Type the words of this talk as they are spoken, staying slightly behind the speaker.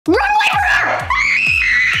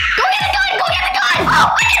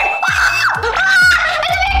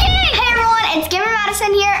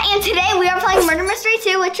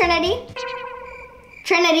Trinity.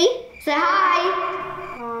 Trinity, say hi.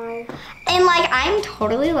 Hi. And like, I'm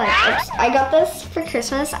totally like, I got this for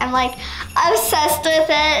Christmas. I'm like obsessed with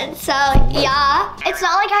it. So yeah, it's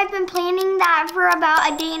not like I've been planning that for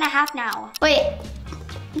about a day and a half now. Wait,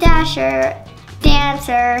 Dasher,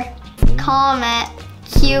 Dancer, Comet,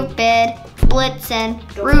 Cupid, Blitzen,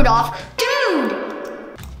 Rudolph, dude!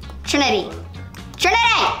 Trinity. Trinity!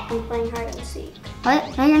 I'm playing hide and seek.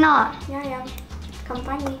 What? No, you're not. Yeah, I am. Come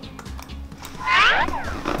find me.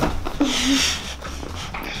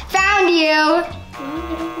 Found you! I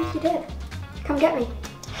don't think you did. Come get me.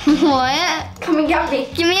 What? Come and get me.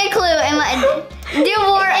 Give me a clue and do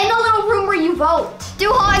more. In the little room where you vote.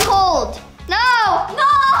 Do hot and cold. No! No!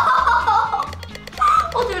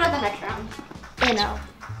 We'll do it at the next round. You know.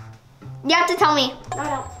 You have to tell me. No, I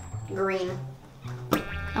don't. Green.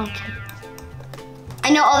 Okay. I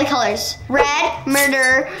know all the colors. Red,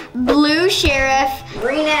 murder, blue, sheriff.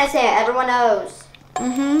 Green innocent, everyone knows.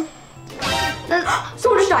 Mm-hmm.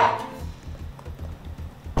 Someone just died.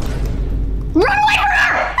 Run away from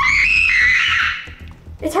her!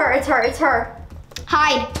 It's her, it's her, it's her.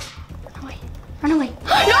 Hide. Run away. Run away.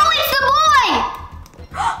 No, it's the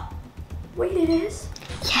boy! Wait, it is?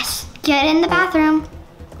 Yes. Get in the bathroom.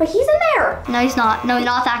 But he's in there. No, he's not. No,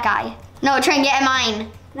 not that guy. No, try and get in mine.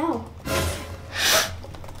 No.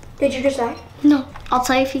 Did you just die? No. I'll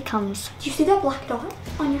tell you if he comes. Do you see that black dot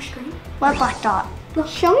on your screen? What black dot? Look.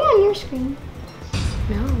 Show me on your screen.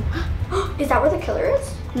 No. Is that where the killer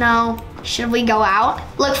is? No. Should we go out?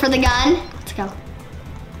 Look for the gun? Let's go.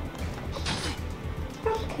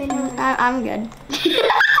 Okay, no. I'm good.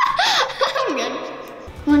 I'm good.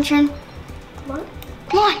 Come on, Trin. What?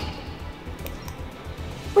 Come on.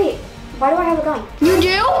 Wait, why do I have a gun? You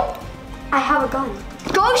do? I have a gun.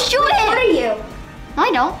 Go shoot What are it! you? No,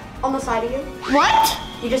 I don't. On the side of you? What?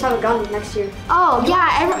 You just have a gun next to you. Oh,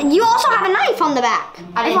 yeah. You also have a knife on the back.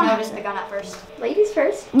 I didn't Everyone- notice the gun at first. Ladies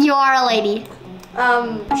first. You are a lady.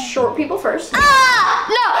 Short people first. Ah!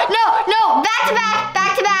 No, no, no. Back to back,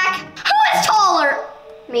 back to back. Who is taller?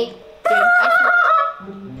 Me.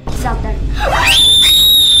 He's out there.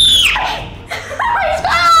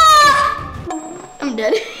 I'm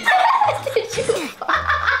dead.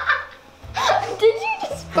 Did you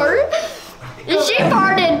just fart? She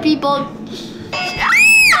farted, people.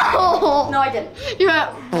 Oh. No, I didn't.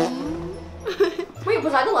 Yeah. Wait,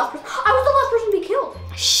 was I the last person? I was the last person to be killed.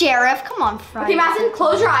 Sheriff, come on, Friday. Okay, Madison,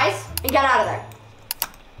 close your eyes and get out of there.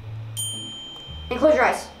 And close your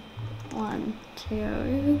eyes. 1,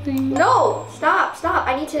 2, 3. No, stop, stop.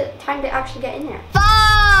 I need time to actually get in there. 5.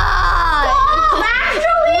 Stop,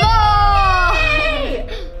 actually!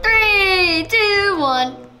 3, 2,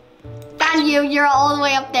 1. Found you. You're all the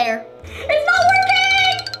way up there. It's not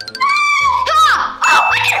working! Ah!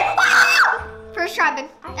 Oh, I did it! Ah! First try, babe.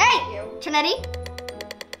 I Hey, hate you. Trinity.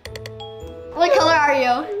 What color are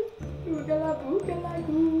you?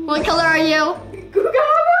 What color are you?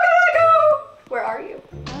 Where are you?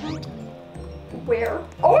 Where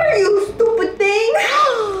are you, stupid thing?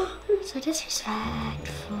 So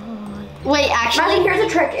disrespectful. Wait, actually. Madison, here's a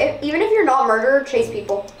trick. Even if you're not a murderer, chase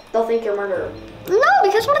people. They'll think you're a murderer. No,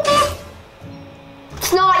 because what if they have...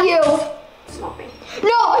 It's not you. It's not me.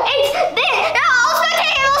 No, it's this. No, I'll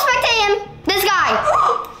spectate him. I'll spectate him. This guy.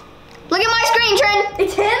 Look at my screen, Trin.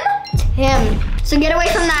 It's him? It's him. So get away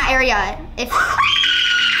from that area. If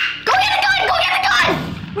Go get a gun. Go get a gun.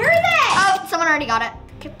 Where is it? Oh, someone already got it.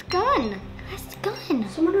 Get the gun. Where's the gun?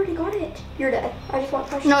 Someone already got it. You're dead. I just want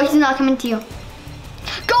to No, he's not coming to you.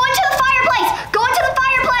 Go into the fireplace. Go into the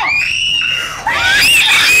fireplace.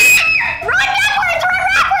 Run backwards. Run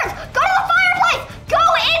backwards. Go to the fireplace. Go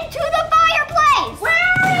into the fireplace.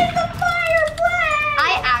 Where is the fireplace?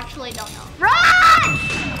 I actually don't know. Run!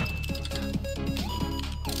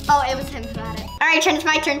 Oh, it was him who had it. All right, Trin, it's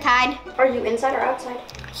my turn, Tide. Are you inside or outside?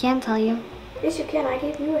 I can't tell you. Yes, you can. I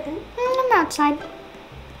gave you a hint. I'm outside.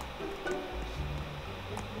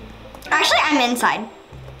 Actually, I'm inside.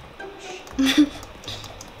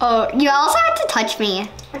 Oh, you also had to touch me.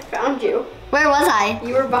 I found you. Where was I?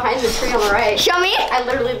 You were behind the tree on the right. Show me. I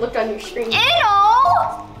literally looked on your screen. Ew!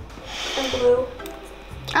 And blue.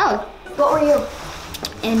 Oh. What were you?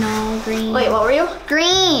 Green. Wait, what were you?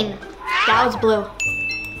 Green. That was blue.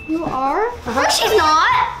 You are? No, she's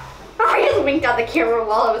not. I just winked at the camera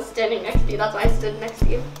while I was standing next to you. That's why I stood next to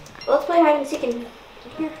you. Well, let's play hide and seek in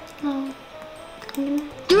here. No.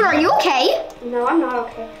 Dude, are you okay? No, I'm not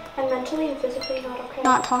okay. I'm mentally and physically not okay.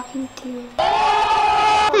 Not talking to you.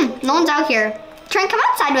 No one's out here. Trin, come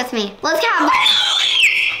outside with me. Let's have.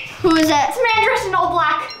 Who is it? It's a man dressed in all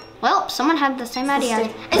black. Well, someone had the same idea.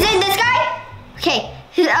 Interesting. Is it this guy? Okay.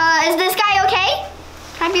 Is this guy okay?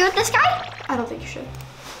 Can I be with this guy? I don't think you should.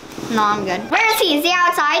 No, I'm good. Where is he? Is he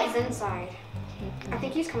outside? He's inside. I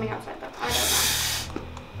think he's coming outside though. I don't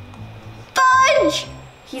know. Fudge!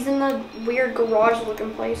 He's in the weird garage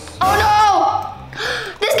looking place. Oh no!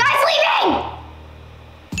 This guy's leaving!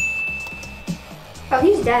 Oh,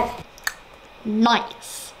 he's dead.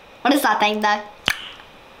 Nice. What is that thing though?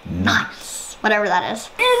 Nice. Whatever that is.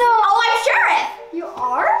 Oh, I'm sheriff! You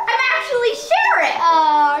are? I'm actually sheriff!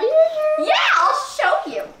 Are you sure? Yeah, I'll show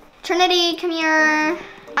you. Trinity, come here.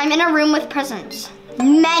 I'm in a room with presents.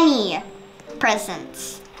 Many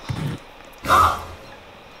presents.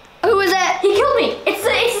 Who is it? He killed me. It's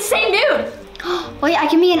the same dude. Wait, I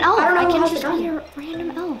can be an elf. I don't know I who can has just the gun. be a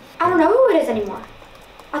random elf. I don't know who it is anymore.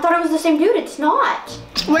 I thought it was the same dude. It's not.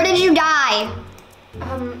 Where did you die?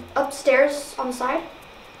 Upstairs on the side.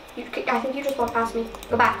 I think you just walked past me.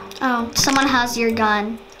 Go back. Oh, someone has your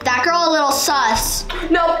gun. That girl a little sus.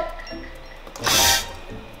 Nope.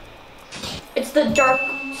 It's the dark.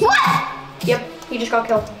 What? Yep, he just got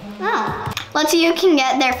killed. Oh. Let's see who can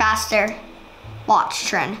get there faster. Watch,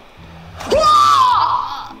 Trin.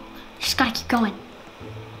 Just gotta keep going.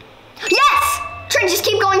 Yes! Trin, just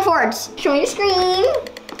keep going forwards. Show me your screen.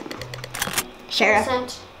 Sheriff.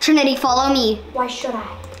 Innocent. Trinity, follow me. Why should I?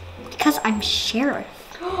 Because I'm sheriff.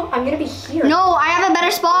 I'm gonna be here. No, I have a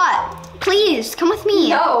better spot. Please, come with me.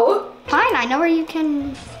 No. Fine, I know where you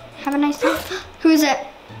can have a nice time. Who is it?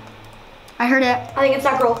 I heard it. I think it's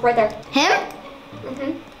that girl right there. Him?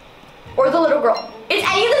 Mm-hmm. Or the little girl. It's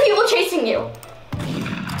any of the people chasing you.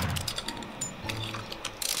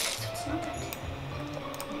 It's not that dude.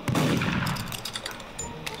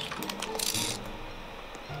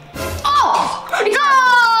 Oh!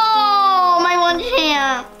 No! My one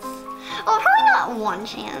chance. Oh, probably not one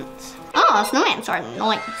chance. Oh, snowman's are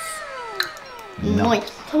nice.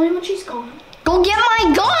 Nice. Tell me when she's gone. Go get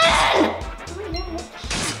my gun!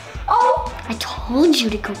 Oh! I told you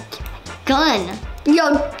to go get my gun.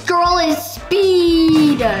 Yo, girl is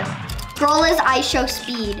speed. Girl is I show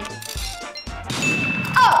speed.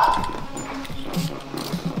 Oh!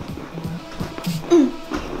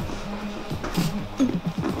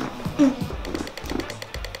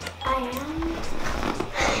 I am.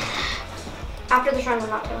 After the shrine, we're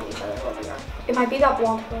not telling each other what we are. It might be that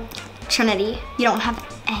blonde girl. Trinity, you don't have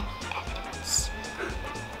any evidence.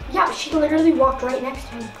 Yeah, but she literally walked right next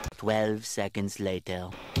to me. 12 seconds later.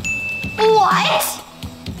 What?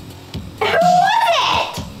 Who was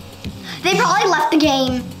it? They probably left the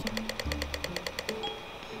game.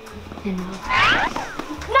 No,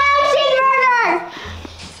 she's murdered!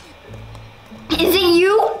 Is it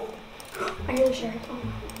you? I hear the sheriff. Oh.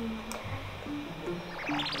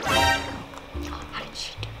 How did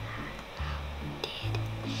she do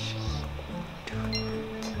that?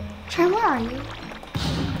 Trin, where are you?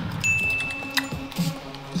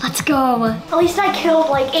 Let's go. At least I killed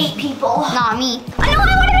like 8 people. Not me. I know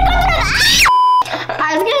I wanted to go through that.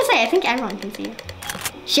 I was gonna say, I think everyone can see you.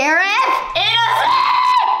 Sheriff! Innocent!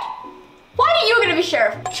 Why are you gonna be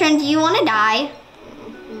sheriff? Trin, do you want to die?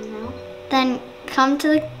 No. Then come to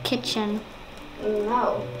the kitchen.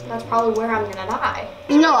 No. That's probably where I'm gonna die.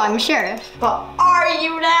 No, I'm sheriff. But are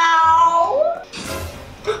you now?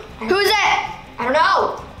 Who's it? I don't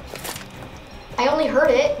know. I only heard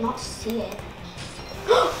it, not see it.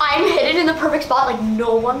 I'm hidden in the perfect spot, like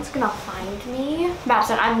no one's gonna find me.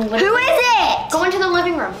 Madison, I'm literally— Who is it? Go into the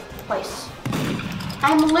living room place.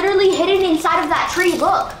 I'm literally hidden inside of that tree,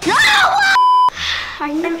 look. No!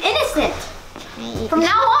 I'm innocent. From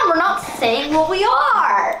now on, we're not saying what we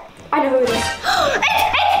are. I know who it is. I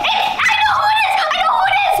know who it is! I know who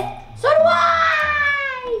it is! So do I!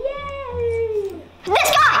 Yay! This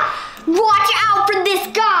guy! Watch out for this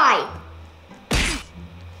guy!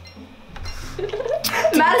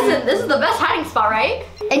 Madison, this is the best hiding spot, right?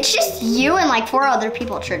 It's just you and like 4 other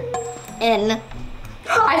people in.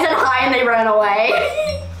 I said hi and they ran away.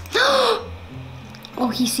 Oh,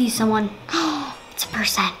 he sees someone. It's a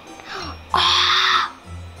person. Ah.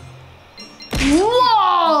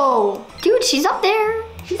 Whoa! Dude, she's up there.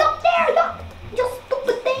 She's up there, look. You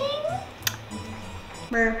stupid thing.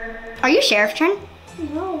 Are you Sheriff Trin?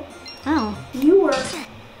 No, Oh. you were.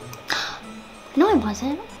 No, I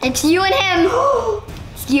wasn't. It's you and him.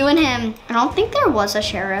 It's you and him. I don't think there was a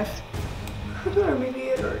sheriff. Or maybe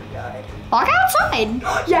it already died. Walk outside.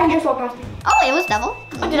 Yeah, he just walked past me. Oh, it was Devil.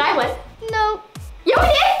 Oh, did I win? No. Yeah, we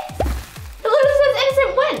did. It literally says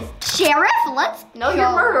innocent win. Sheriff, let's No, you're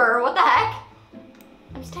a murderer. What the heck?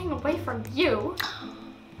 I'm staying away from you.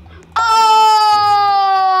 Oh!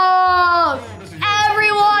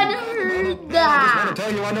 Everyone heard that. I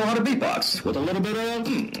tell you, I know how to beatbox with a little bit of.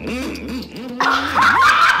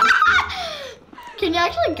 Can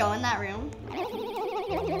actually go in that room?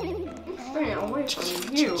 Stay away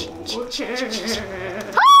from you.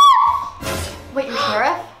 Wait, you're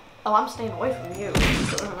sheriff? Oh, I'm staying away from you.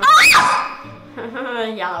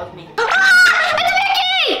 Yeah, that was me.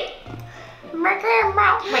 It's Mickey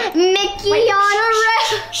Mouse. Wait, Mickey on a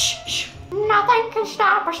rail. shh, shh. Nothing can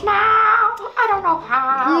stop us now. I don't know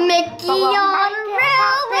how. Mickey on a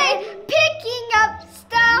railway, picking up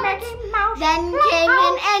stuff. Mickey Mouse. Then came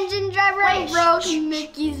an engine driver and broke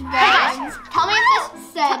Mickey's vans. Tell me if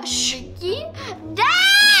this Said Mickey,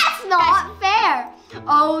 that's not fair.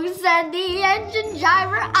 Oh, said the engine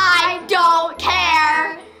driver, I don't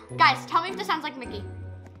care. Guys, tell me if this sounds like Mickey.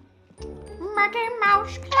 Mickey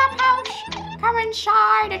Mouse Clubhouse. Come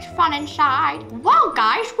inside, it's fun inside. Well,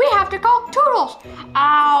 guys, we have to go Toodles.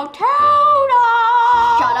 Oh,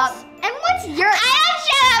 Toodles. Shut up. And what's your... I don't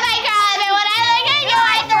shut up, my girl, but when I look at you,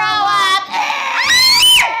 I throw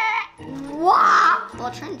up. Wow.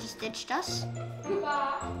 Well, Trin just ditched us.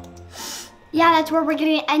 Yeah, that's where we're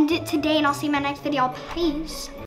gonna end it today, and I'll see you in my next video. Peace.